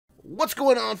What's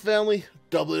going on, family?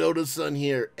 Dublin Odinson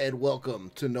here, and welcome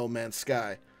to No Man's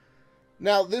Sky.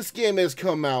 Now, this game has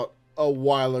come out a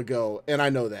while ago, and I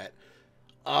know that.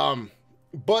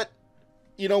 But,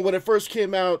 you know, when it first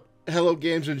came out, Hello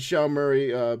Games and Sean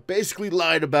Murray basically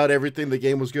lied about everything the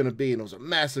game was going to be, and it was a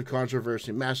massive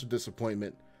controversy, massive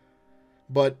disappointment.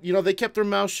 But, you know, they kept their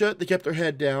mouth shut, they kept their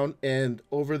head down, and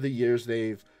over the years,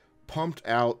 they've pumped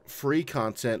out free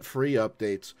content, free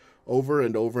updates, over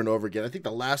and over and over again. I think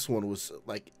the last one was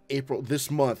like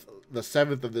this month, the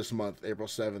 7th of this month, April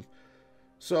 7th.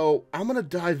 So I'm going to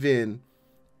dive in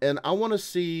and I want to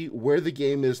see where the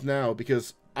game is now,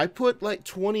 because I put like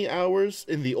 20 hours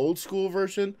in the old school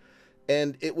version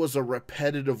and it was a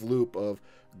repetitive loop of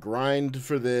grind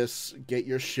for this, get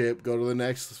your ship, go to the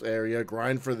next area,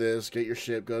 grind for this, get your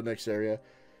ship, go to the next area.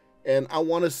 And I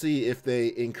want to see if they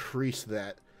increase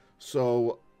that.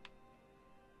 So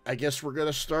I guess we're going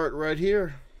to start right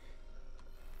here.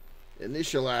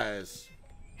 Initialize.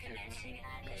 Commencing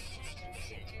Atlas system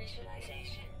suit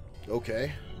initialization.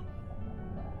 Okay.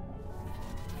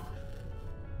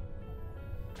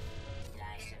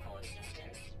 Life support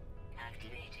systems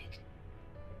activated.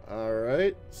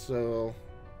 Alright, so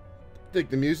dig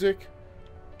the music.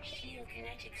 Shield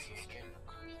kinetic system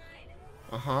online.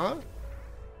 Uh-huh.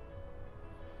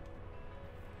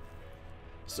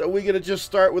 So we gonna just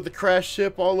start with the crash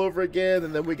ship all over again,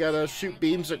 and then we gotta shoot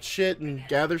beams at shit and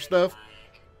gather stuff.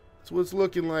 That's what it's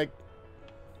looking like.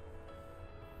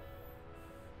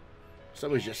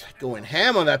 Somebody's just going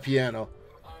ham on that piano.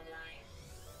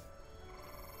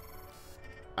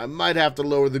 I might have to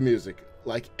lower the music,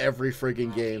 like every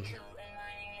friggin' game.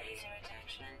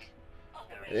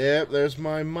 Yep, there's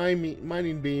my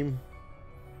mining beam.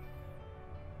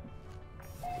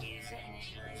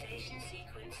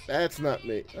 That's not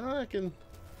me. Oh, I can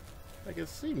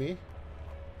see me.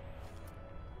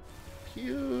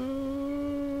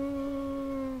 Pew.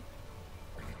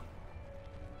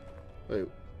 Wait,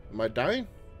 am I dying?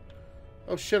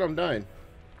 Oh shit, I'm dying.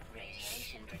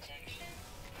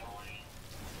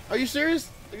 Are you serious?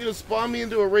 They're gonna spawn me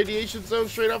into a radiation zone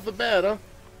straight off the bat, huh?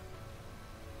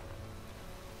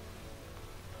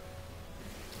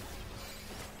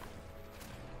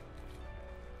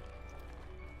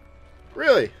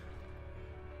 Really?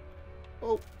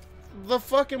 Oh, the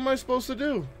fuck am I supposed to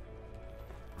do?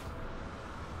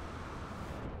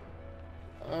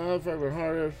 If I were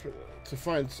harder to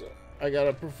find, I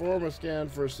gotta perform a scan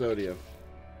for sodium.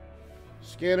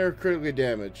 Scanner critically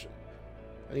damaged.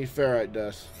 I need ferrite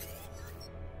dust.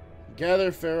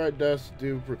 Gather ferrite dust,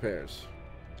 do repairs.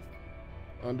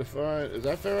 Undefined. Is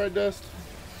that ferrite dust?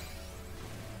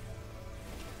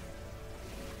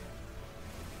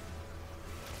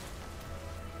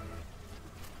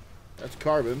 That's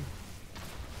carbon.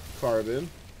 Carbon.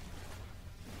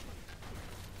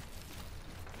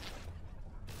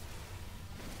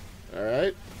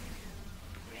 Alright.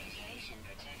 Radiation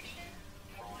protection.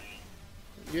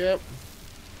 Yep.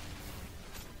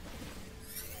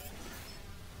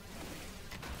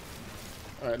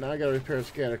 Alright, now I gotta repair a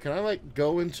scanner. Can I like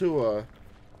go into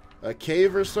a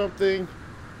cave or something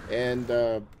and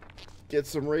get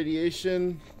some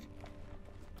radiation?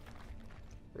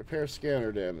 Repair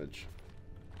scanner damage.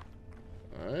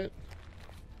 Alright.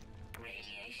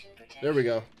 There we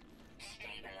go.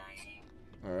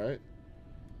 Alright.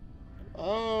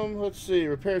 Let's see.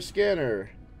 Repair scanner.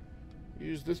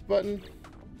 Use this button.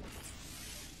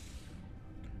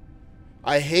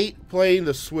 I hate playing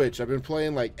the Switch. I've been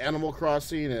playing like Animal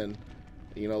Crossing and,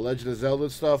 you know, Legend of Zelda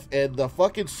and stuff, and the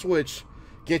fucking Switch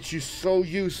gets you so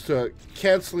used to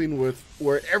canceling with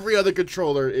where every other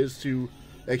controller is to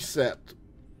accept.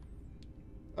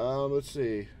 Let's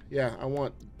see. Yeah, I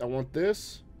want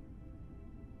this,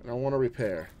 and I want to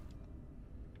repair.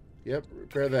 Yep,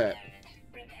 repair that.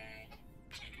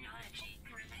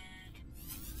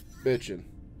 Bitchin'.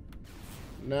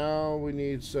 Now we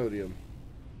need sodium.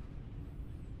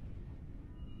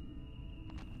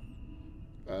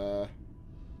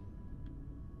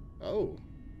 Oh.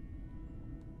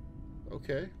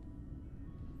 Okay.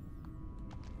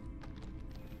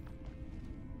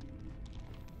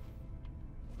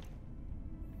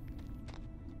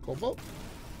 Cobalt.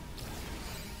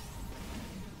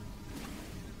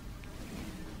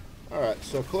 Alright,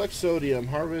 so collect sodium,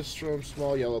 harvest from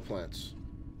small yellow plants.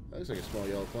 That looks like a small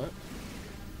yellow plant.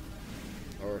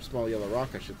 Or a small yellow rock,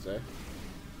 I should say.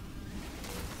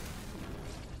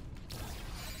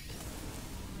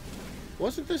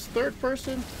 Wasn't this third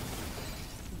person?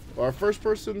 Or first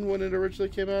person when it originally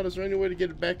came out? Is there any way to get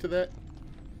it back to that?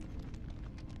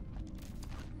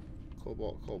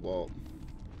 Cobalt, cobalt.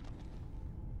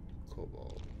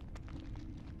 Cobalt.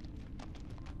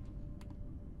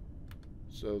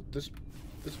 So this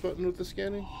button with the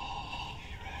scanning?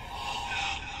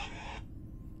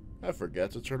 I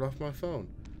forgot to turn off my phone.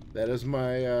 That is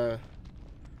my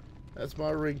that's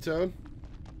my ringtone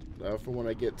for when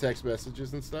I get text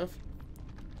messages and stuff.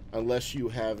 Unless you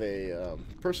have a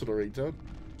personal ringtone.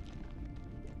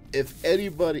 If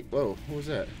anybody, whoa, what was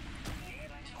that?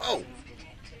 Oh,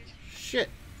 shit!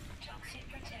 Toxic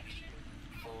protection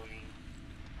falling.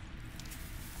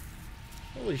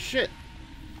 Holy shit!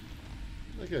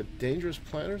 Like a dangerous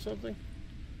plant or something?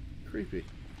 Creepy.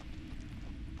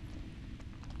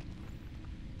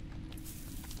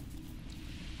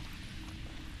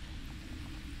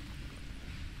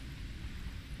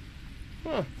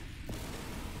 Huh.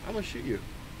 I'm gonna shoot you.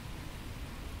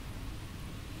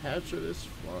 Hazardous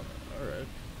fly. Alright.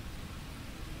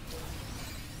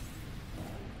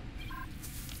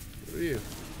 Who are you?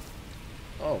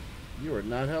 Oh, you are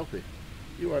not healthy.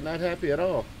 You are not happy at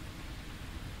all.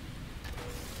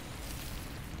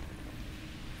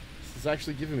 This is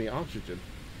actually giving me oxygen.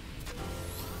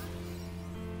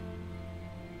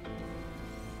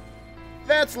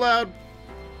 That's loud!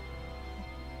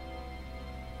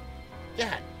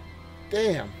 God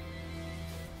damn.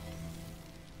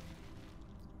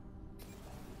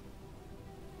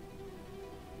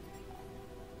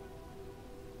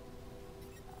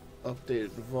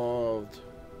 Updated, evolved.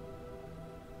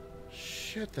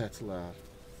 Shit, that's loud.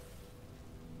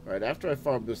 Alright, after I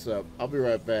farm this up, I'll be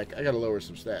right back. I gotta lower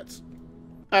some stats.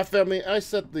 Alright, family, I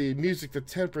set the music to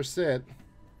 10%.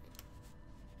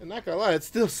 And not gonna lie, it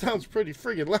still sounds pretty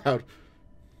friggin' loud.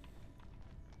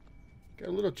 Got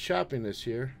a little choppiness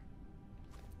here.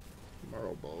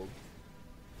 Marrow bulb.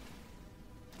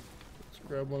 Let's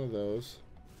grab one of those.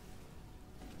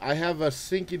 I have a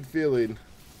sinking feeling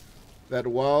that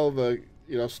while the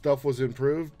stuff was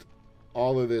improved,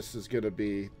 all of this is gonna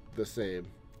be the same.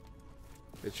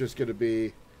 It's just gonna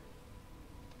be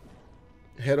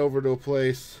head over to a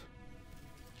place,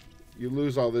 you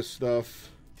lose all this stuff.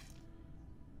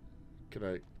 Can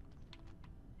I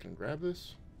grab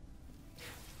this?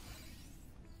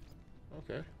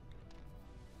 Okay.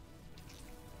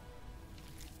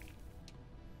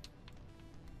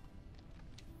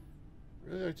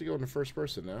 Really like to go into first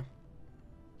person now.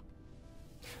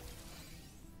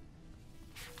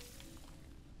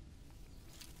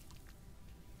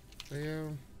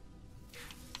 Bam.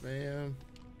 Bam.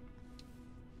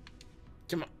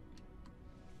 Come on.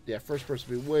 Yeah, first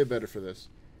person would be way better for this.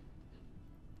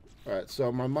 Alright,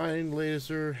 so my mine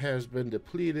laser has been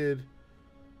depleted.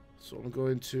 So I'm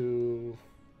going to...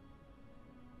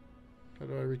 How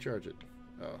do I recharge it?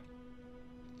 Oh.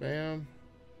 Bam.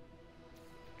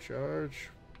 Charge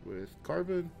with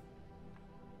carbon.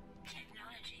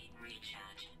 Technology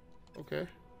recharge. Okay.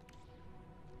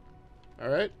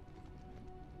 Alright.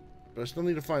 But I still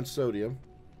need to find sodium.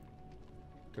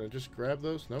 Can I just grab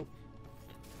those? Nope.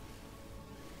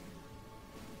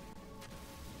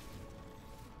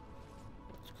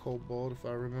 That's cobalt if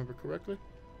I remember correctly.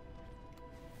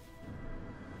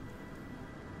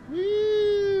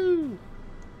 Woo!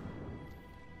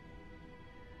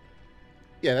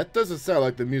 Yeah, that doesn't sound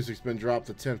like the music's been dropped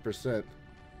to 10%.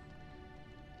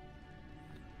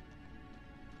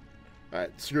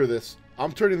 Alright, screw this.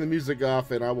 I'm turning the music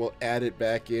off and I will add it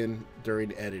back in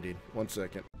during editing. 1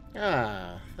 second.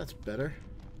 Ah, that's better.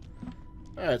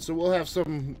 Alright, so we'll have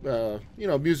some,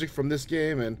 music from this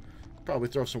game and probably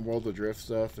throw some Worlds Adrift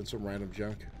stuff and some random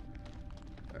junk.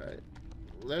 Alright,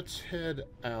 let's head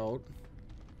out.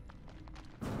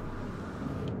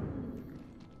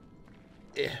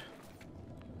 Yeah.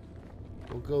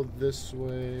 We'll go this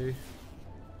way.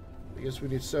 I guess we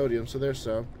need sodium, so there's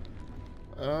some.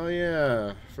 Oh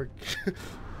yeah,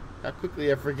 how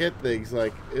quickly I forget things,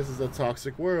 like, this is a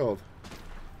toxic world.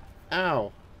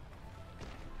 Ow.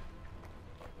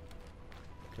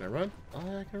 Can I run? Oh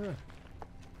yeah, I can run.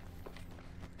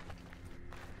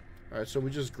 Alright, so we're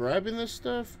just grabbing this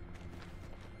stuff?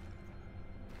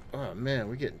 Oh man,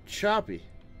 we're getting choppy.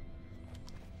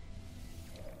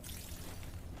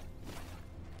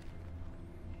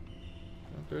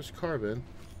 Oh, there's carbon.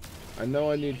 I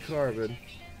know I need carbon.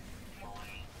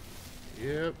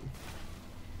 Yep.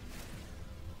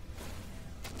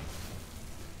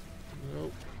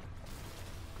 Nope.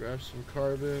 Grab some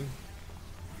carbon.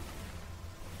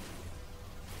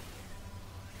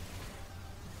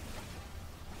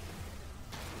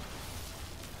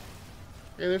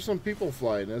 Hey, there's some people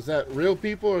flying. Is that real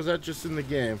people or is that just in the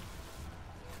game?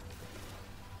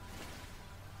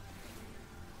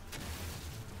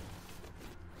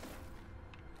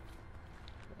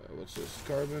 What's this?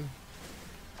 Carbon.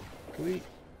 Can we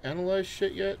analyze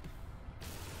shit yet?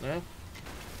 No?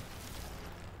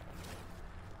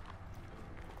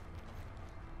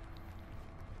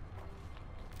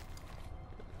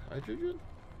 Hydrogen?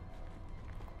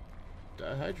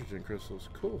 Dihydrogen crystals.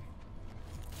 Cool.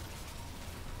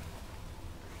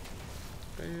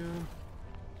 Bam.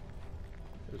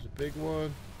 There's a big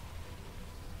one.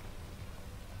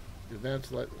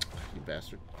 Advanced light. You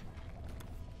bastard.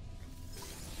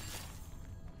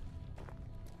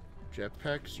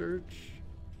 Jetpack surge.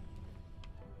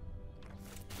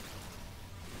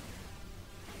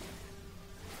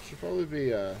 Should probably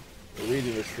be a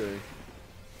reading restraint.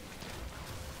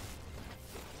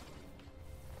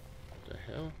 What the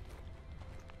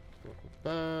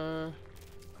hell?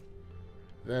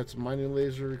 That's mining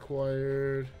laser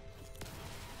required.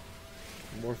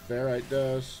 More ferrite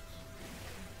dust.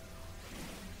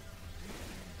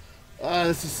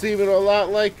 This is seeming a lot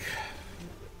like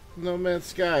No Man's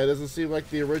Sky. It doesn't seem like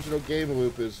the original game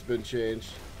loop has been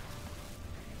changed.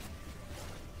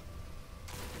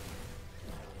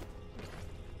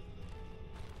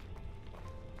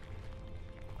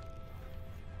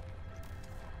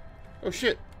 Oh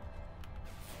shit.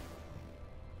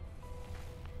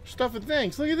 Stuff and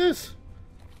things. Look at this.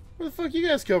 Where the fuck you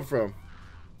guys come from?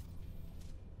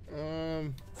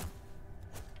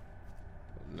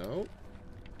 No.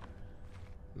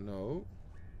 No.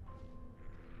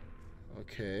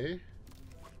 Okay.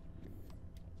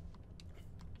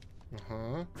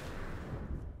 Uh-huh.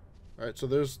 Alright, so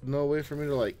there's no way for me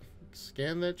to, like,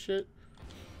 scan that shit?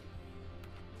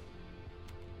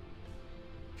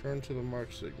 Turn to the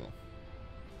mark signal.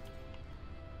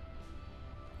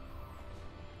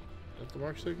 Is that the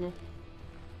mark signal?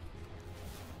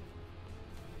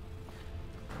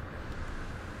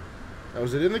 Now,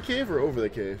 is it in the cave or over the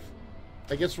cave?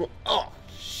 I guess we'll... Oh,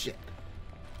 shit.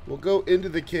 We'll go into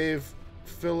the cave,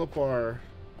 fill up our...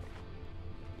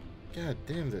 God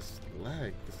damn, this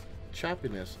lag, this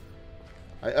choppiness.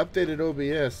 I updated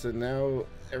OBS, and now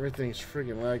everything's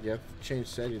friggin' laggy. I have to change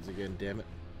settings again, damn it.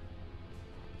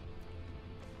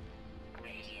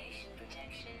 Radiation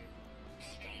protection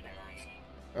stabilizing.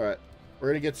 Alright, we're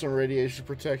gonna get some radiation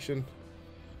protection.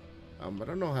 I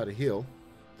don't know how to heal,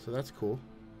 so that's cool.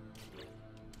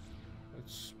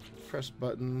 Let's press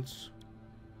buttons.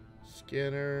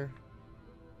 Scanner.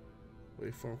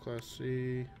 Waveform class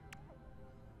C.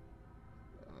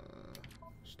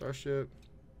 Starship.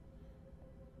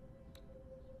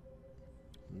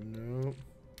 Nope.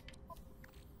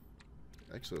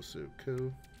 Exosuit.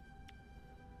 Cool.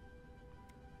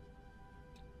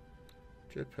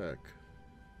 Jetpack.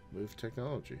 Move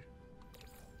technology.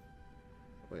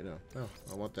 Wait, no. No,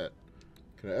 I want that.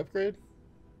 Can I upgrade?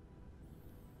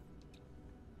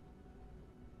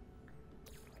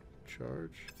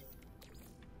 Charge.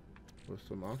 With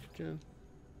some oxygen.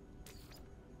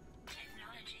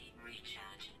 Technology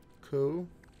recharge. Cool.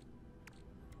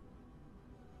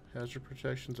 Hazard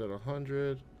protection's at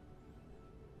 100.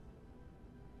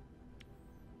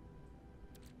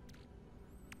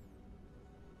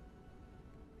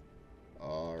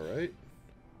 Alright.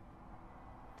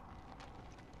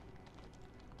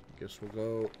 Guess we'll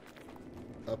go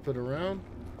up and around.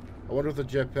 I wonder if the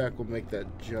jetpack will make that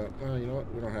jump. Oh, you know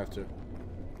what? We don't have to.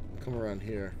 Come around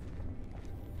here.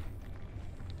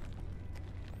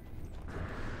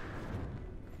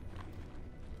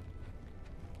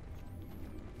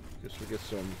 Guess we get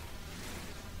some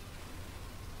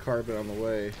carbon on the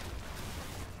way.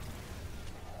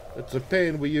 It's a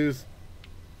pain. We use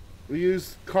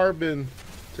carbon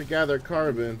to gather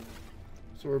carbon,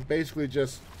 so we're basically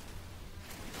just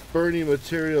burning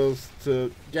materials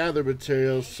to gather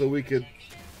materials so we could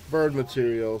burn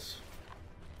materials.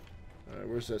 Alright,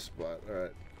 where's that spot?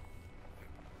 Alright.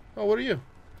 Oh, what are you?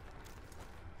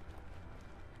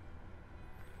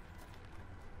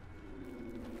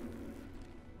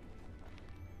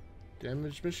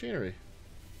 Damaged machinery.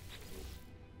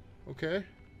 Okay.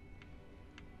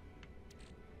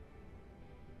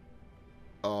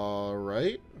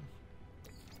 Alright.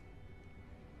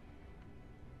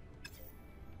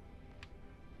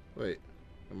 Wait,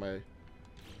 am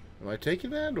I taking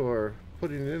that or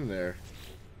putting it in there?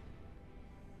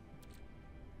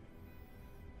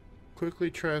 Quickly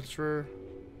transfer,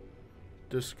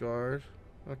 discard.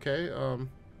 Okay, oh.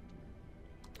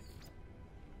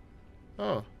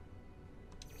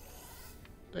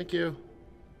 Thank you.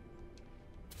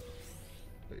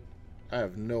 Wait, I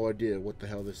have no idea what the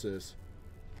hell this is.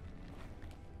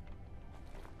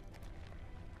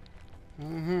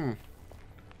 Ooh,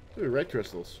 red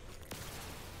crystals.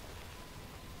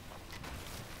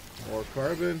 More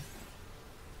carbon.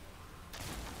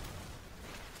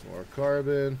 More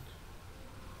carbon.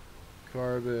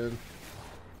 Carbon.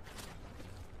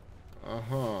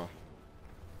 Uh-huh.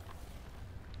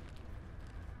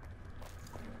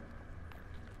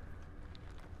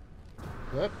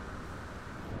 Up.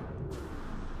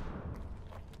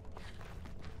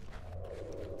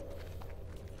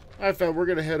 Alright, fam, we're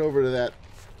gonna head over to that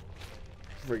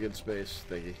friggin' space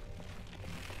thingy.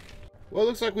 Well, it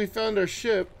looks like we found our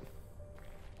ship.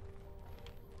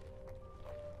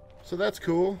 So that's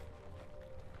cool.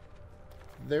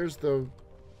 There's the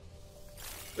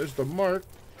mark.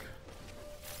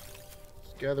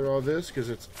 Let's gather all this because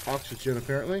it's oxygen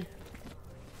apparently.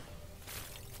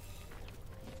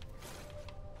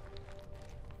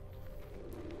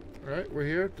 Alright, we're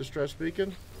here. Distress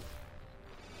beacon.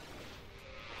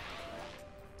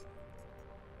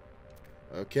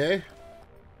 Okay.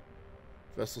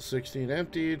 Vessel 16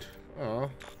 emptied. Aw.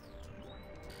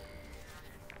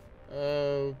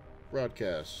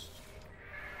 Broadcast.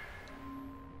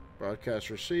 Broadcast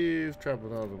received. Travel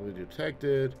not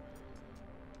detected.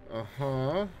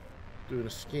 Uh-huh. Doing a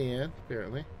scan,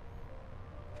 apparently.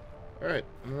 Alright.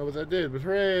 I don't know what that did, but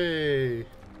hooray!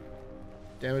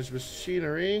 Damaged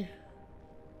machinery.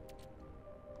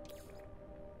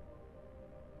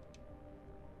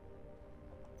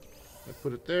 I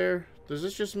put it there. Does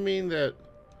this just mean that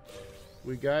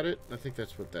we got it? I think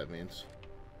that's what that means.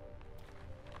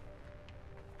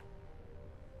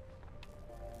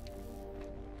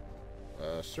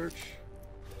 Search.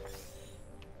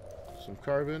 Some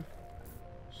carbon.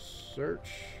 Search.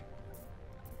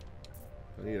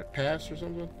 I need a pass or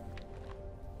something.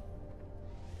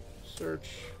 Search.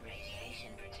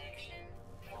 Radiation protection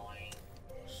falling.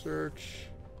 Search.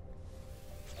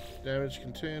 Damaged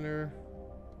container.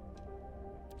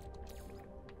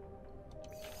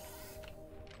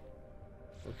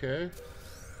 Okay.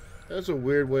 That's a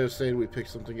weird way of saying we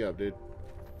picked something up, dude.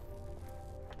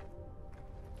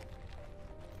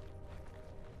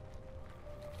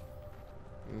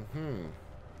 Mm-hmm.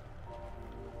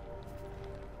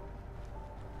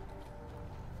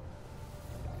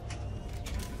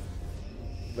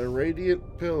 The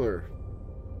Radiant Pillar.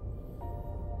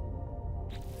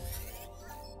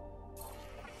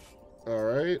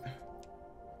 Alright.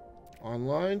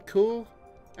 Online, cool.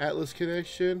 Atlas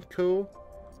connection, cool.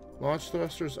 Launch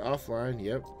thrusters offline,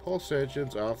 yep. Pulse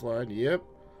engines offline, yep.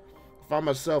 Found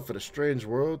myself in a strange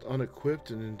world, unequipped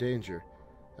and in danger.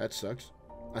 That sucks.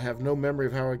 I have no memory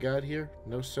of how I got here,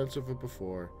 no sense of it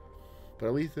before. But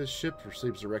at least this ship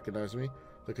seems to recognize me.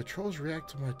 The controls react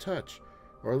to my touch,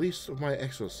 or at least of my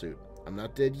exosuit. I'm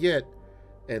not dead yet,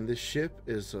 and this ship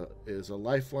is a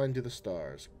lifeline to the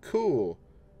stars. Cool.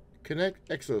 Connect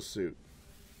exosuit.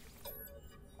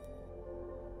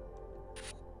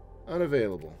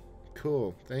 Unavailable.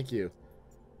 Cool. Thank you.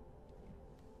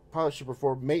 Pilot should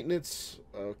perform maintenance.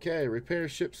 Okay. Repair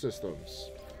ship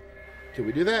systems. Can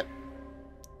we do that?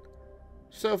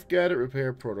 Self-guided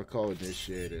repair protocol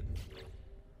initiated.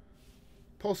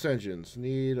 Pulse engines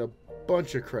need a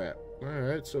bunch of crap.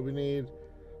 Alright, so we need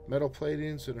metal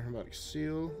platings and a hermetic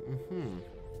seal.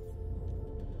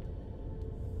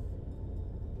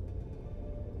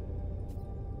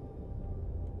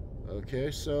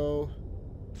 Okay, so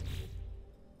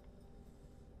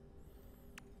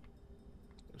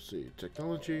let's see.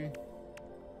 Technology.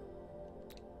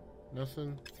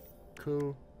 Nothing.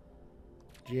 Cool.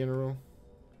 General.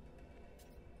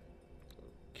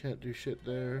 Can't do shit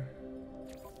there.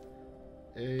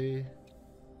 A.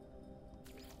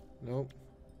 Nope.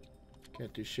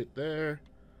 Can't do shit there.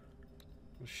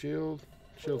 Shield.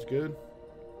 Shield's good.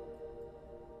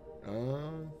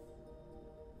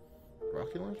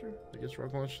 Rocket launcher? I guess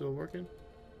rocket launcher still working.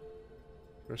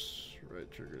 Press right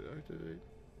trigger to activate.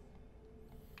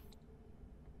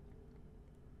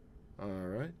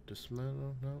 Alright.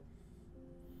 Dismantle. No.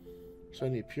 So I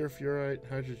need pure fluorite,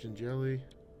 hydrogen jelly,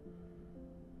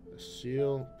 a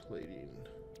seal, plating.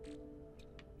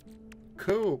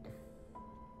 Cool.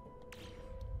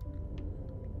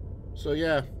 So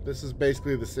yeah, this is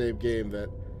basically the same game that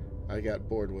I got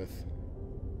bored with.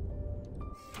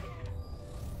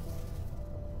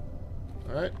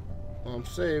 Alright. Well, I'm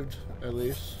saved, at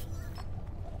least.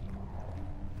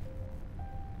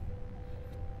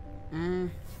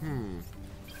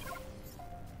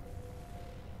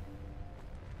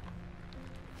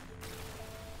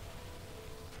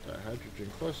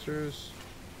 Hydrogen clusters.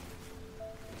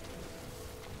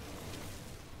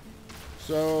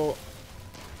 So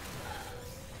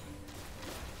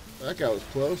that guy was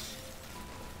close.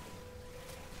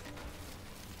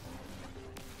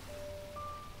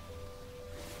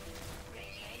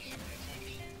 Radiation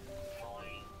protection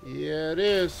falling. Yeah, it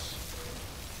is.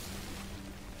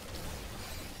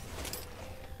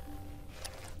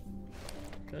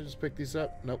 Can I just pick these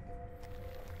up? Nope.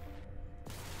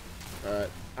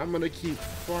 Alright, I'm gonna keep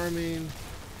farming.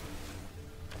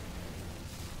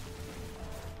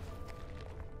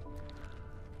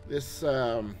 This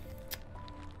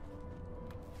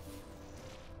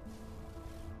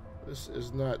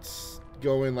is not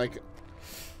going like,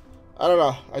 I don't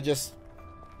know.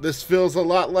 This feels a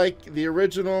lot like the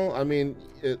original. I mean,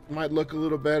 it might look a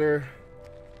little better,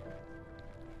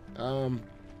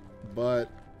 but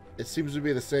it seems to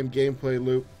be the same gameplay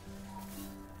loop.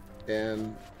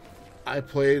 And I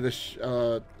played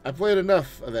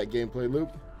enough of that gameplay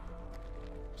loop.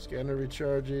 Scanner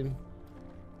recharging,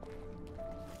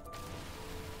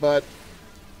 but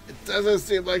it doesn't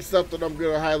seem like something I'm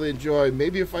gonna highly enjoy.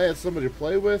 Maybe if I had somebody to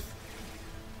play with.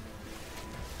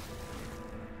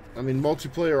 I mean,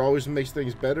 multiplayer always makes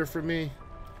things better for me.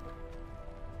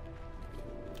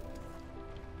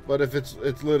 But if it's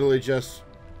literally just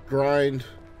grind,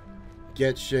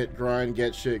 get shit, grind,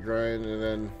 get shit, grind, and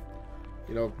then,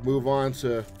 you know, move on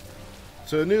to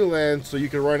a new land so you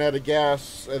can run out of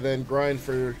gas and then grind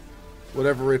for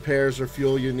whatever repairs or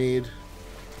fuel you need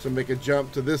to make a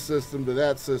jump to this system, to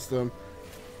that system.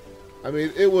 I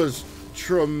mean, it was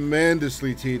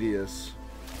tremendously tedious.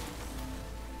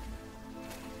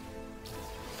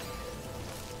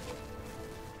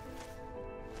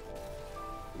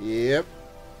 Yep.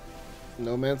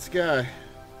 No Man's Sky.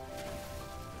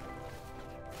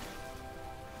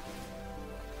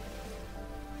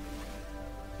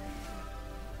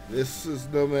 This is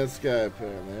No Man's Sky,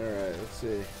 apparently. Alright, let's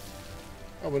see.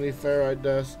 Oh, we need ferrite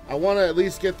dust. I want to at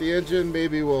least get the engine.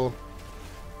 Maybe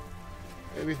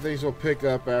things will pick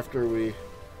up after we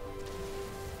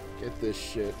get this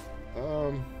shit. Wait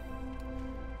a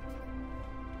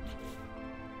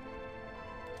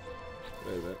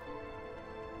minute.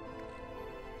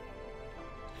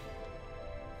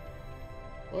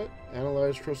 What?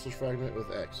 Analyze crystal fragment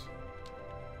with X.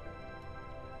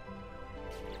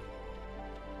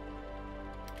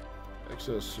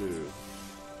 Exosuit.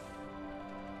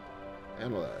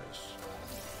 Analyze.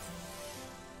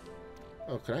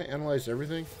 Oh, can I analyze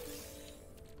everything?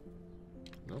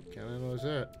 Nope, can't analyze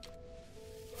that.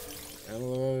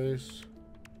 Analyze.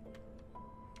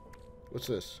 What's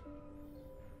this?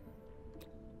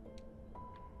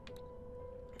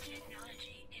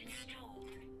 Technology installed.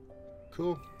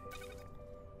 Cool.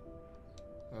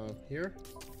 Here.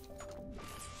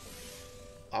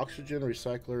 Oxygen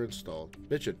recycler installed.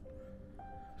 Bitchin'.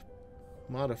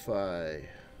 Modify.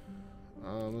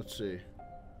 Let's see.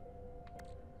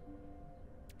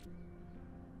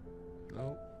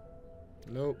 Nope.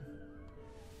 Nope.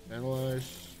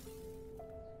 Analyze.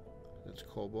 That's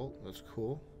cobalt. That's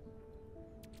cool.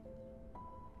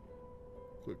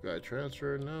 Quick guide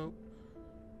transfer. Nope.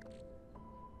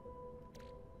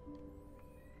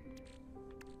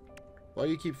 Why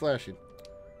do you keep flashing?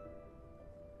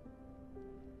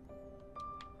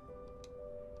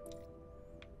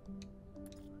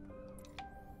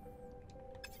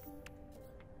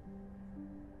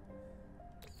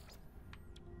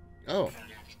 Oh.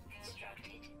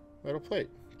 Metal plate.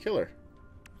 Killer.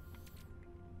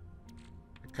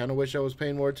 I kind of wish I was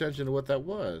paying more attention to what that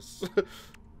was.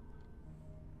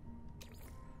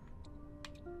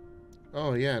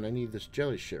 Oh, yeah, and I need this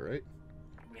jelly shit, right?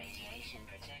 Radiation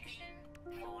protection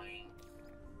falling.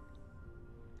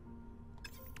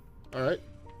 Alright.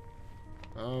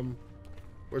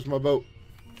 Where's my boat?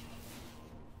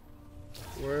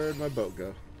 Where'd my boat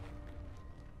go?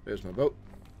 There's my boat.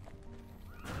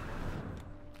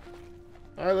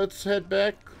 Alright, let's head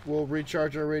back. We'll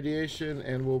recharge our radiation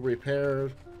and we'll repair,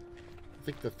 I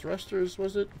think the thrusters,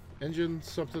 was it? Engine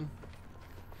something.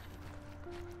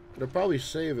 They'll probably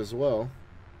save as well.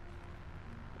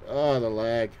 Oh, the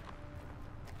lag.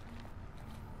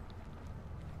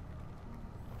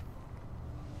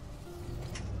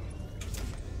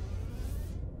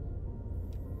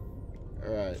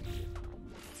 Alright.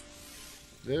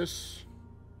 This.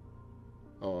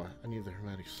 Oh, I need the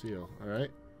hermetic seal. Alright.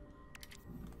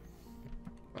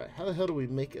 Alright, how the hell do we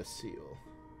make a seal?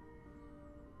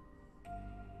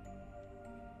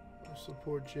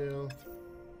 Support gel.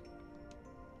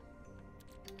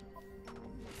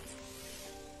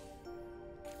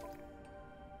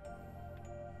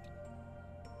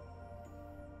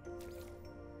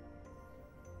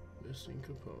 Missing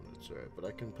components. Alright, but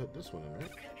I can put this one in,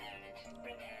 right?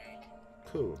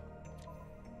 Cool.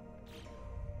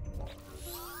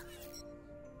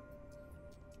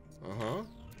 Uh-huh.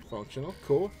 Functional.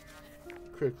 Cool.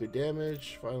 Critically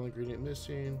damaged. Final ingredient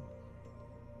missing.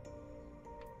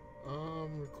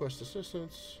 Request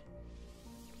assistance.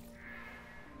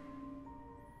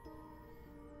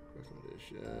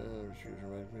 Recommendation.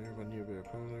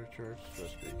 Recharge.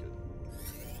 Stress beacon.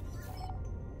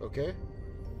 Okay.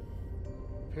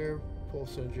 Repair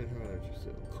pulse engine.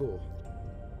 Cool.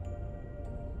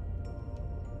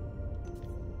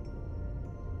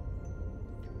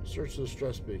 Search the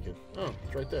stress beacon. Oh,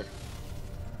 it's right there.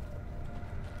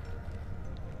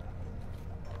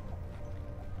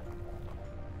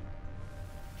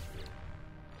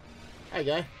 Hi,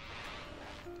 guy.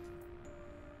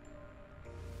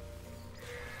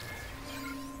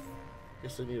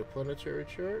 Guess I need a planetary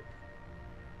chart.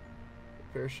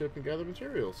 Repair ship and gather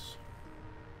materials.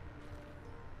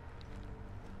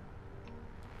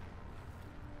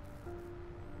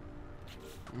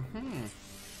 Mm-hmm.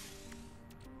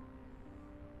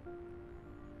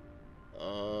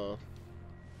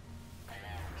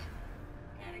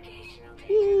 Navigational data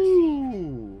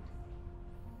Woo!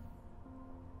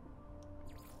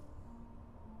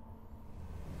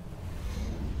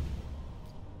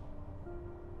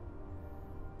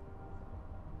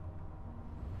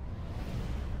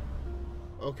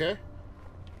 Okay.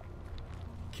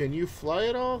 Can you fly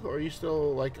at all, or are you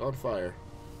still, like, on fire?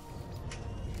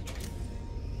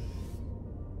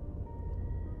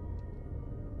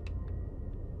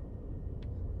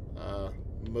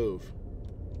 Move.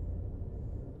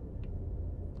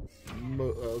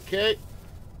 Okay.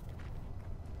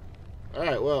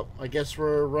 Alright, well, I guess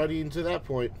we're running to that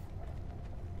point.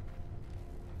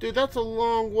 Dude, that's a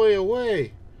long way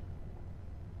away.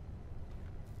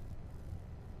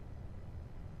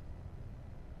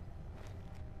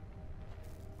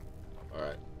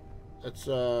 Alright. Let's,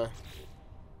 where'd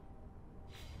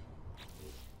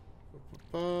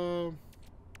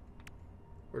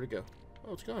it go?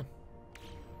 Oh, it's gone.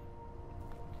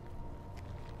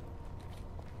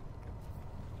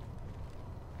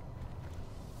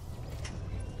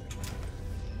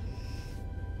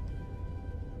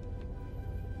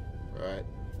 Alright.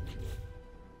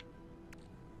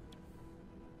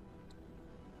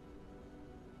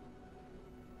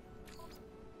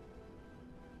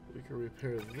 We can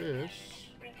repair this.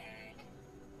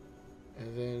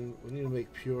 And then we need to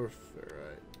make pure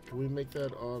ferrite. Can we make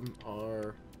that on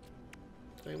our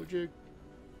thingamajig?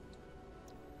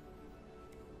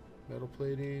 Metal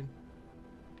plating,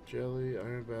 jelly,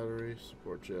 iron battery,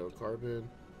 support gel, carbon,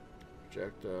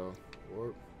 projectile,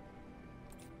 warp.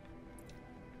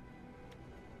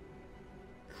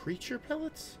 Creature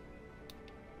pellets?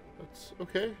 That's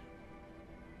okay.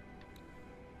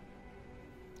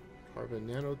 Carbon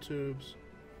nanotubes.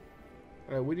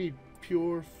 Alright, we need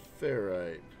pure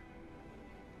ferrite.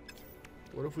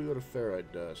 What if we go to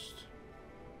ferrite dust?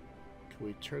 Can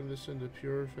we turn this into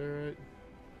pure ferrite?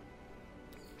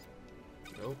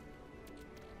 Nope.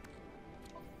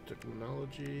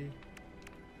 Technology.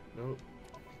 Nope.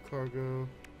 Cargo.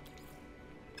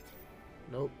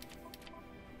 Nope.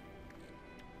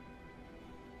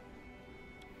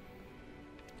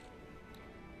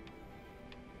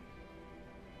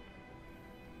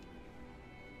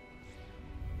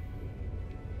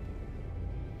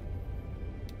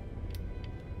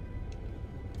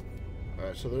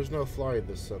 Alright, so there's no flying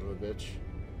this son of a bitch.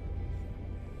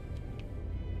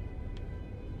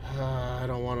 I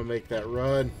don't want to make that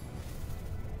run.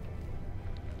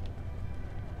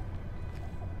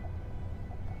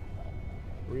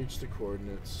 Reach the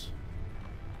coordinates.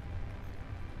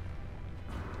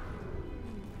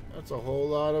 That's a whole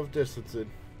lot of distancing.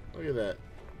 Look at that.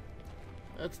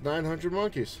 That's 900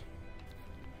 monkeys.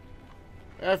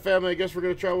 Alright, family, I guess we're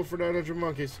going to travel for 900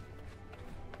 monkeys.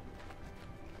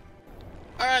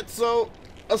 Alright, so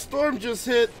a storm just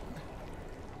hit,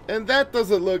 and that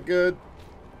doesn't look good.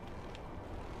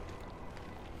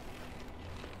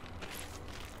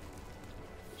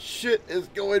 Shit is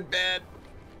going bad.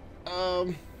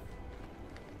 Well,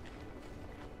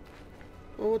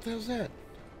 what the hell's that?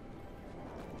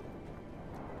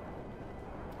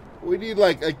 We need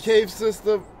like a cave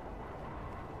system,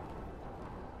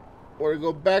 or to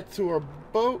go back to our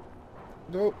boat.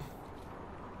 Nope.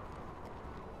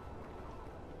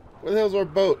 Where the hell's our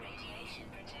boat? radiation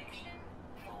protection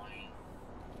falling.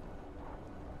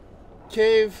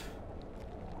 Cave.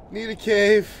 Need a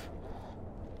cave.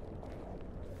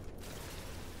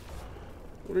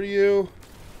 What are you?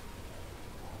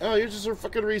 Oh, you're just a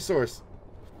fucking resource.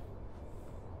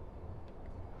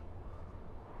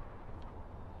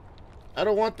 I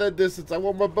don't want that distance. I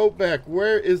want my boat back.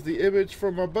 Where is the image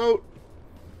from my boat?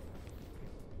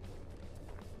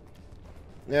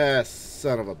 Yeah,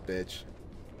 son of a bitch.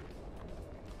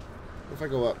 What if I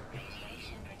go up?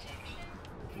 Radiation protection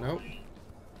Nope. falling.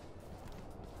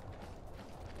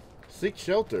 Seek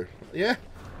shelter. Yeah.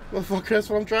 Motherfucker, that's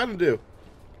what I'm trying to do.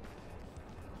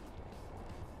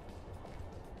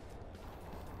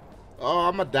 Oh,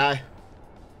 I'ma die.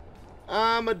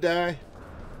 I'ma die.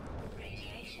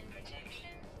 Radiation protection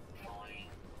falling.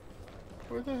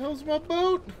 Where the hell's my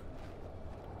boat?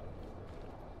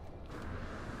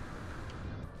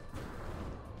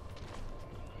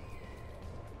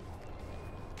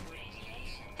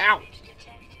 Ow! Damage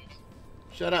detected.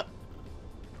 Shut up.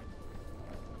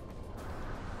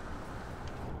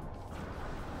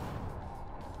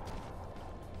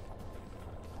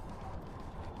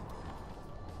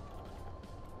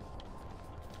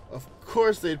 Of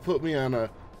course they'd put me on a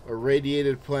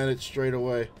radiated planet straight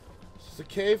away. Is this a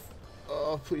cave?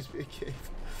 Oh, please be a cave.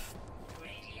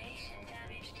 Radiation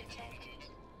damage detected.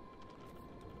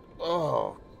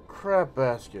 Oh, crap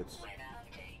baskets. Weather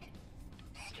update.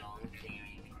 Storm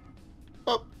clearing.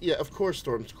 Oh, yeah, of course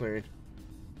storm's clearing.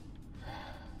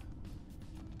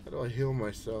 How do I heal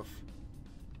myself?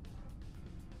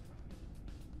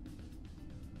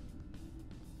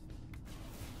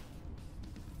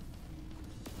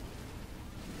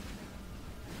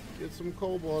 Get some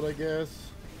cobalt, I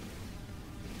guess.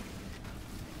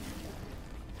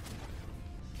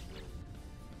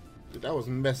 Dude, that was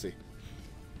messy.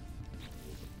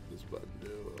 This button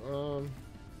do.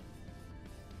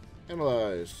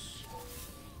 Analyze.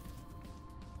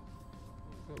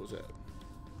 What was that?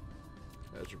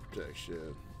 Hazard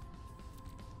protection.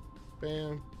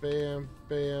 Bam, bam,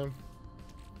 bam.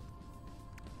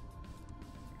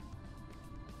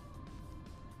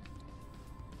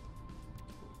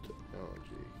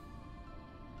 Technology.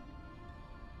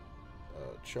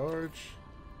 Charge.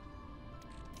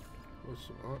 What's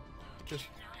some? Just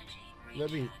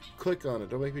let me click on it.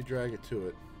 Don't make me drag it to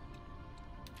it.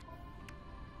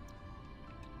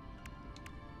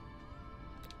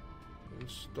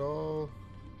 Install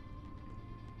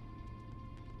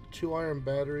 2 iron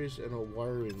batteries and a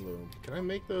wiring loom. Can I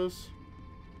make those?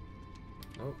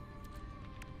 Nope.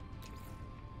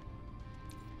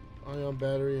 Ion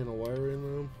battery and a wiring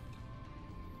loom.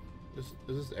 Is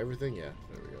this everything? Yeah,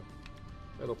 there we go.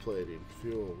 Metal plating,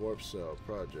 fuel, warp cell,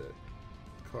 project,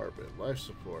 carbon, life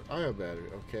support, ion battery,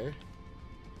 okay.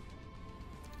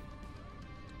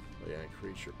 Oh yeah, and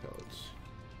creature pellets.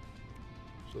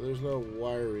 So there's no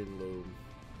wiring loom.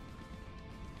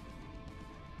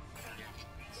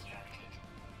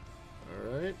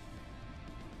 Alright.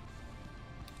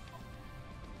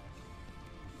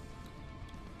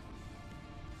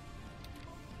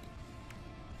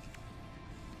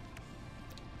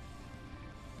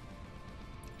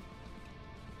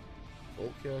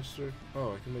 Boltcaster.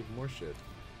 Oh, I can make more shit.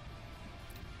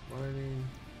 Mining.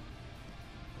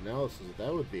 Analysis.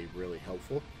 That would be really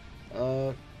helpful.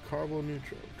 Carbo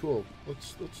neutral. Cool.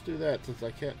 Let's do that since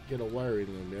I can't get a wiring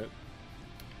loom yet.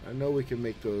 I know we can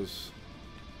make those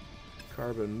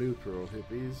carbon neutral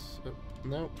hippies.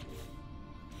 Nope.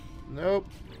 Nope.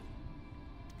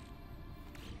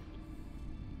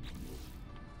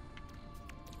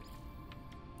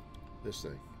 This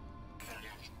thing.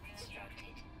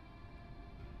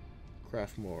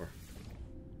 Craft more.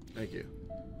 Thank you.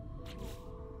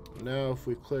 Now if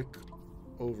we click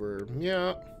over,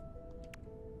 yeah.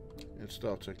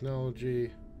 Install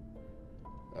technology.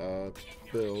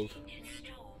 Build.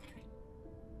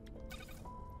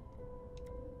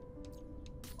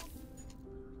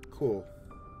 Cool.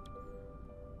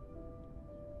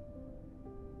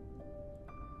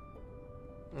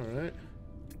 Alright.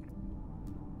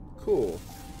 Cool.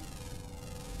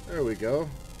 There we go.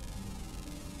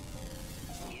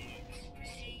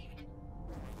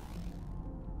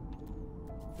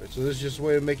 Wait, so this is just a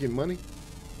way of making money?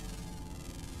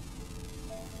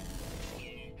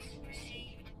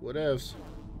 Whatevs.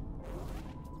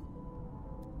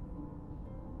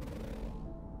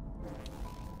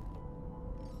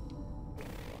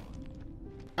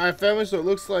 Alright, family, so it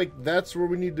looks like that's where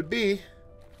we need to be.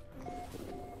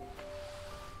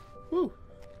 Woo.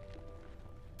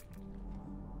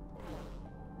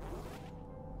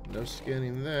 No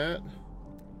scanning that.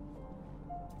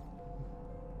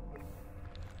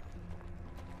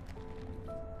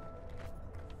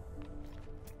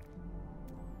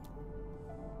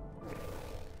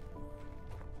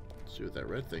 Let's see what that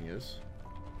red thing is.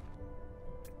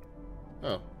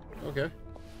 Oh, okay.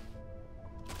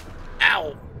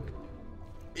 Ow!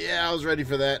 Yeah, I was ready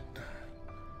for that.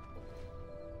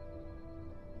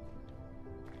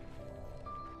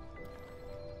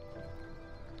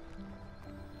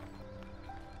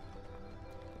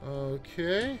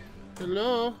 Okay.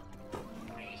 Hello.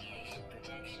 Radiation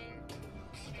protection.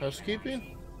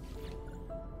 Housekeeping?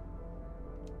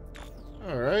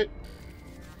 Alright.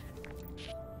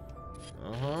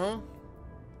 Uh-huh.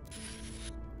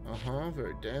 Uh-huh.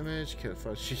 Very damaged. Can't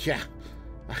find shit. Yeah.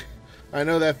 I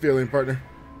know that feeling, partner.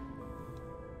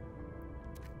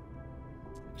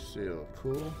 Seal.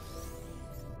 Cool.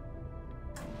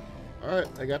 Alright,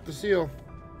 I got the seal.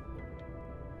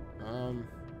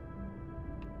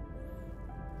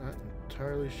 Not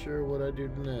entirely sure what I do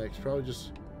next. Probably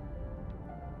just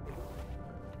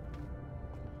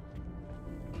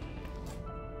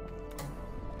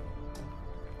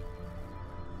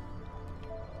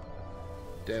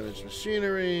Damaged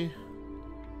machinery.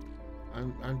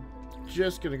 I'm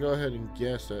just gonna go ahead and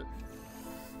guess it.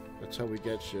 That's how we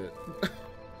get shit. Alright,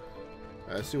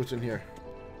 let's see what's in here.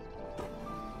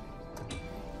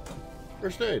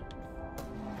 First aid.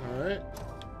 Alright.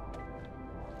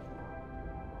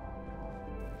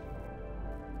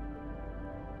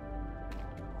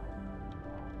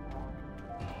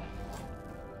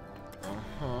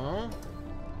 Uh-huh.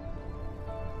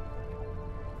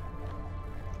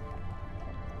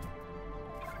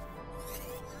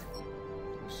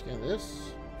 Scan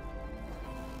this.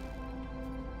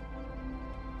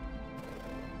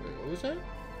 Wait, what was that?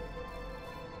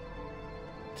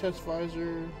 Test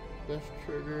visor, left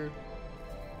trigger.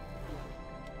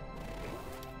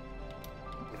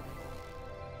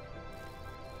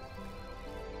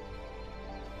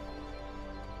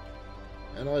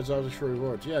 Analyze objects for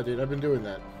rewards. Yeah, dude, I've been doing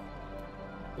that.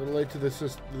 A little late to the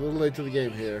a little late to the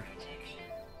game here.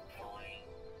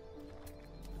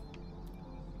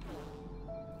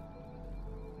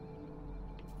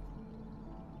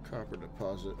 Copper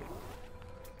deposit.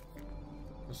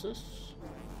 What's this?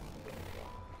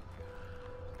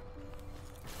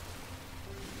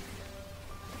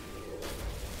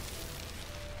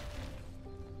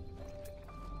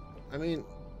 I mean,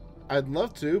 I'd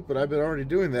love to, but I've been already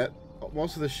doing that.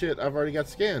 Most of the shit I've already got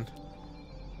scanned.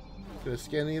 Did I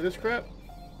scan any of this crap?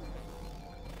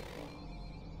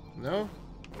 No?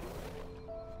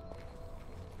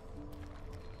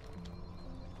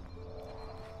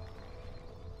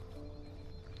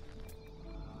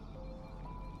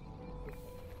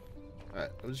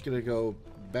 Alright, I'm just gonna go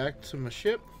back to my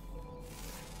ship.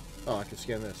 Oh, I can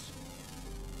scan this.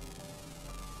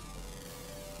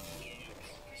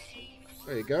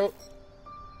 There you go.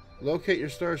 Locate your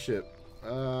starship.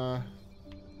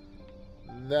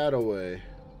 That away.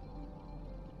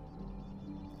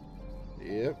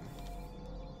 Yep.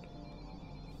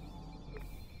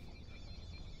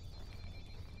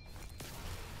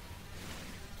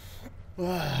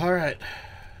 Alright.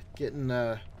 Getting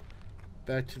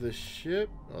back to the ship.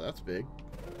 Oh, that's big.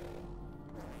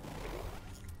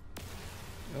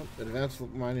 Nope. Advanced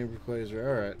mining replacer.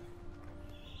 Alright.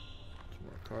 Some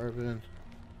more carbon.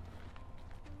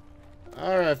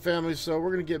 Alright, family, so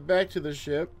we're going to get back to the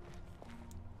ship.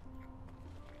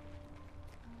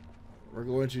 We're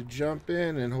going to jump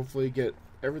in and hopefully get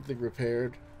everything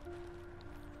repaired.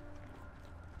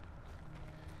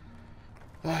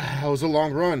 That was a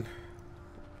long run.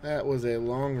 That was a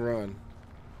long run.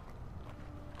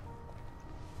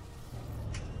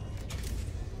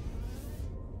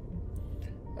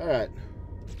 Alright.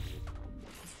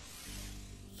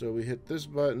 So we hit this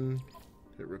button,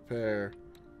 hit repair.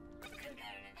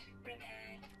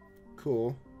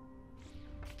 Cool.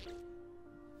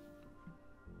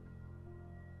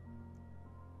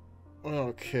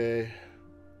 Okay.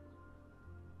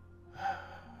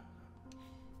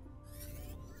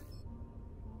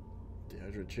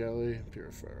 Dehydrate jelly,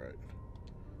 purify, right.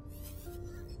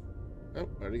 Oh,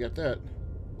 already got that.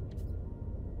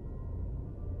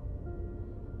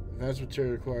 Advanced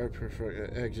material required,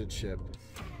 purify, exit ship.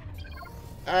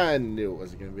 I knew it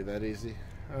wasn't going to be that easy.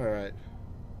 Alright.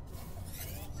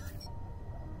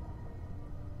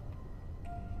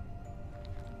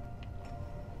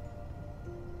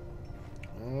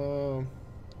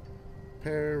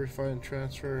 Repair, refine,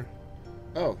 transfer.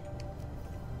 Oh.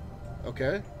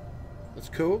 Okay. That's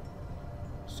cool.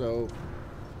 So,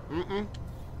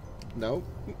 no.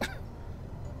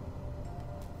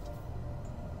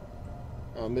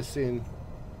 Oh, missing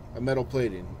a metal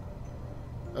plating.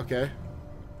 Okay.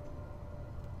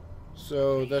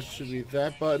 So that should be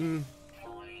that button.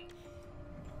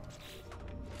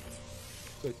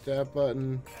 Click that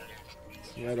button.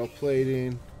 Metal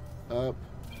plating. Up.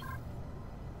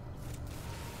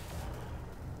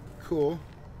 Cool.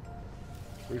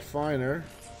 Refiner.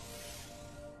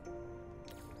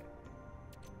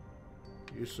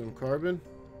 Use some carbon.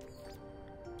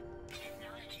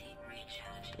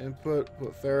 Input,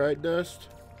 put ferrite dust.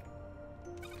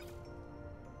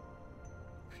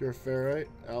 Pure ferrite.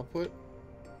 Output.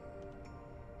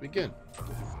 Begin.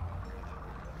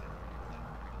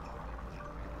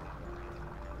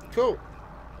 Cool.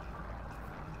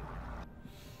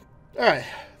 Alright,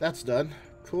 that's done.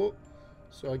 Cool.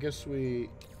 So I guess we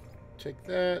take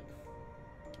that.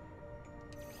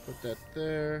 Put that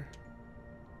there.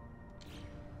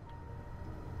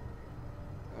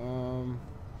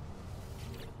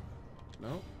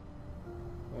 No.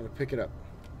 I want to pick it up.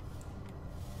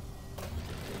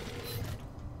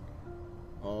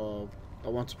 I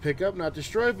want to pick up, not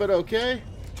destroy, but okay.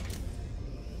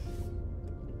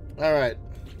 Alright.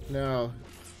 Now,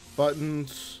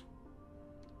 buttons.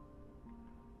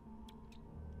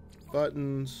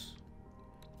 buttons.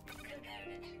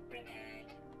 Component repaired.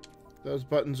 Those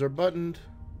buttons are buttoned.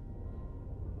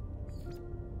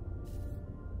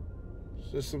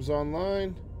 Systems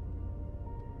online.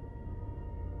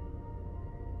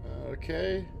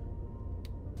 Okay.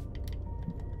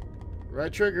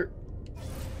 Right trigger.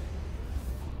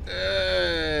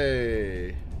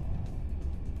 Hey.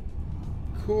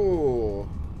 Cool.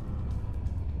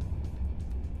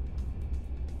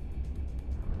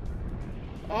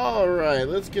 Alright,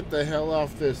 let's get the hell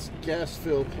off this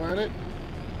gas-filled planet.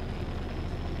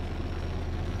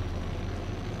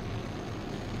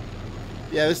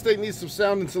 Yeah, this thing needs some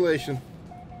sound insulation.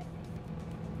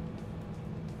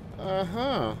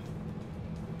 Uh-huh.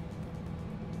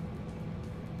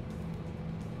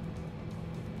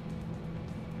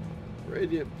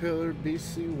 Radiant pillar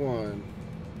BC1.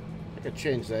 I can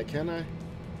change that, can I?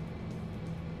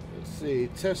 Let's see.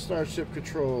 Test starship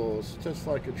controls. Test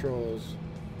flight controls.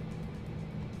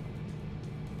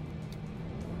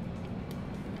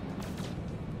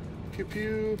 Pew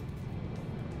pew.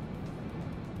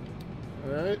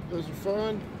 Alright, those are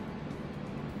fun.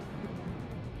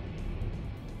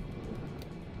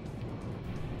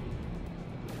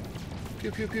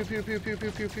 Pew pew pew pew pew pew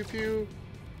pew pew pew pew.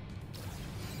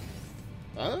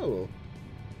 Oh.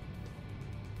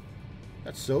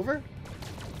 That's silver?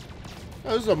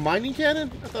 Oh, this is a mining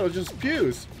cannon? I thought it was just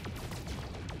pews.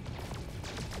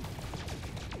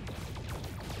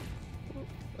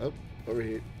 Oh,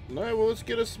 overheat. Alright, well, let's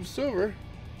get us some silver.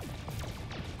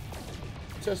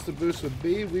 Test the boost with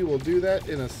B. We will do that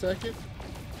in a second.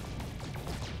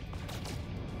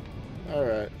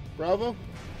 Alright. Bravo.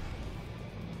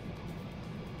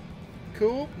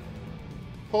 Cool.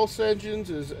 Pulse engines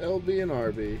is LB and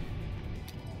RB.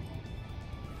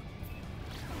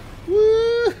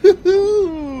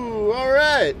 Woo!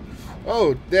 Alright.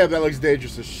 Oh, damn, that looks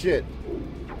dangerous as shit.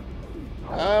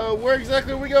 Where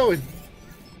exactly are we going?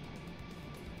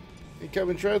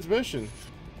 Incoming transmission.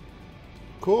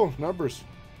 Cool, numbers.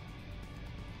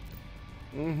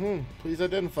 Please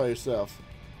identify yourself.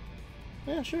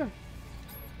 Yeah, sure.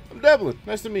 I'm Dublin.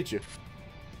 Nice to meet you.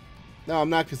 No, I'm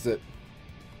not cassette.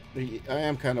 I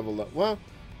am kind of alone. Well,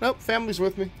 nope, family's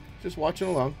with me. Just watching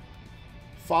along.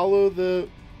 Follow the...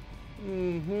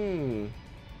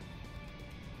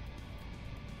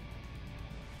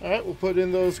 Alright, we'll put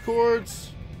in those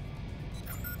chords.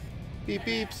 Beep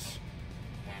beeps.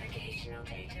 Navigational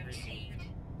data received.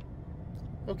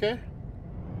 Okay.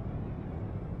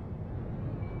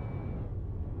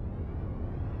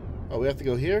 Oh, we have to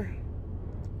go here?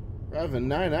 We're having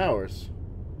 9 hours.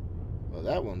 Well,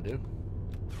 that won't do.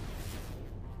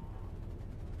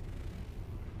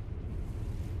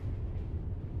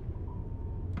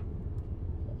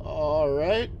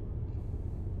 Alright.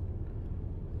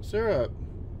 Syrup.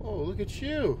 Oh, look at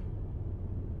you.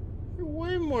 You're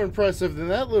way more impressive than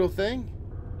that little thing.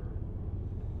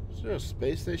 Is there a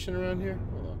space station around here?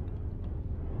 Hold on.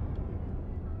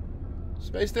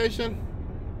 Space station?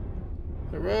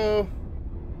 Hello?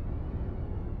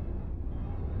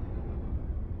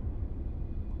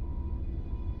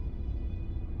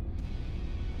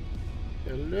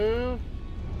 Hello?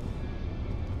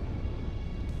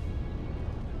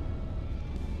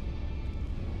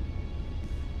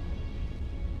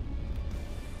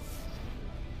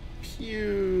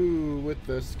 Pew with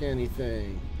the scanny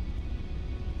thing.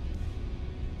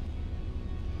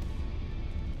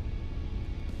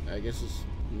 I guess it's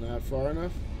not far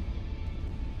enough.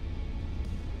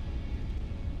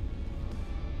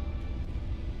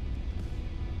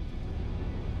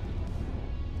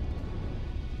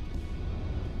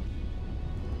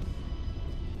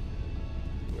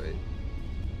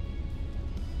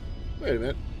 Wait a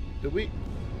minute. Did we...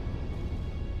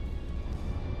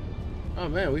 Oh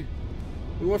man, we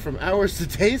went from hours to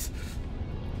days?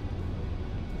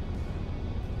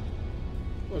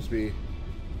 Must be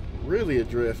really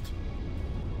adrift.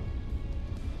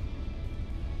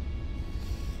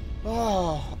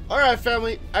 Oh, alright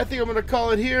family. I think I'm going to call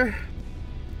it here.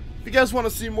 If you guys want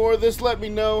to see more of this, let me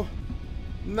know.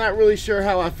 I'm not really sure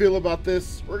how I feel about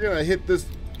this. We're going to hit this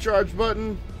charge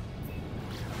button.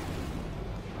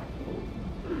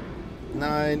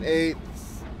 9, 8,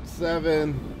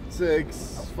 7,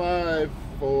 6, 5,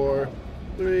 4,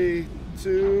 3,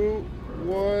 2,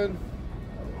 1.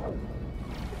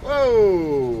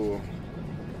 Whoa!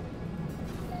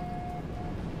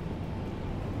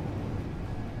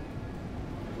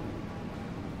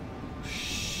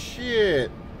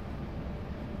 Shit.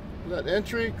 Is that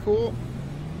entry? Cool.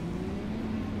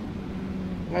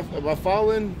 Am I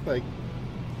falling? Like,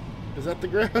 is that the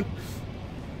ground?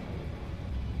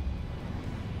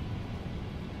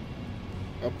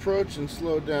 Approach and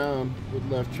slow down with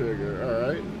left trigger.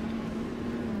 Alright.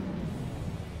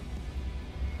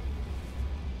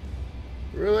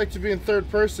 Really like to be in third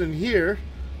person here.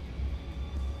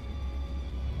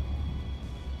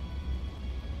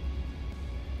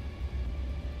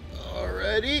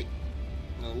 Alrighty.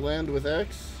 I'll land with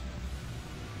X.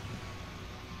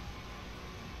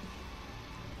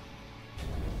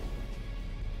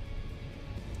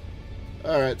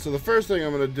 Alright, so the first thing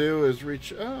I'm going to do is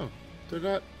reach... Oh, they're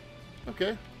not...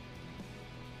 Okay.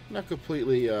 Not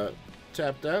completely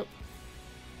tapped out.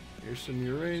 Here's some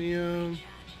uranium.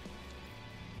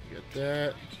 Got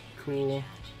that. Cool.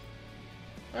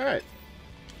 Alright.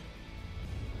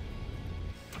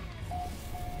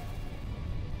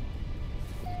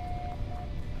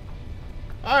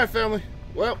 Alright, family.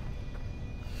 Well,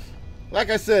 like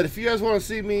I said, if you guys want to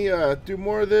see me do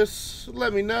more of this,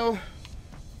 let me know.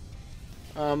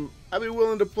 I'd be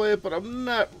willing to play it, but I'm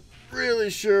not really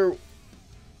sure.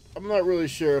 I'm not really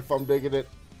sure if I'm digging it.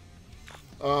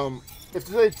 If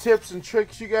there's any tips and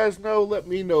tricks you guys know, let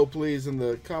me know, please, in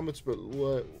the comments. But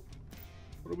what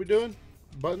are we doing?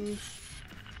 Buttons?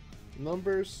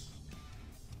 Numbers?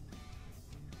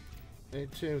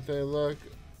 18 with any luck.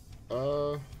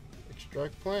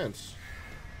 Extract plants.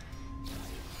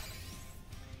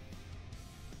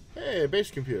 Hey,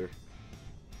 base computer.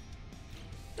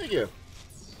 Thank you.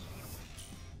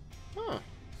 Huh.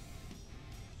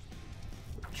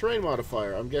 Terrain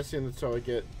modifier. I'm guessing that's how I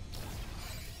get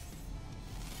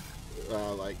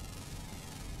like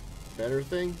better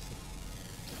things.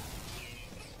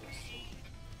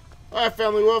 Alright,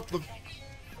 family, well,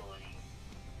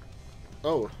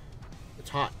 oh, it's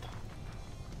hot.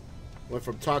 Went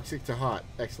from toxic to hot.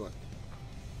 Excellent.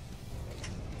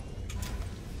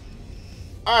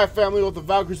 Alright, family, well, if the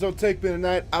Valkyries don't take me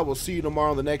tonight, I will see you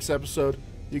tomorrow in the next episode.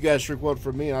 You guys drink one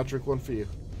for me, and I'll drink one for you.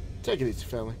 Take it easy,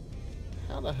 family.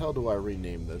 How the hell do I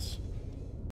rename this?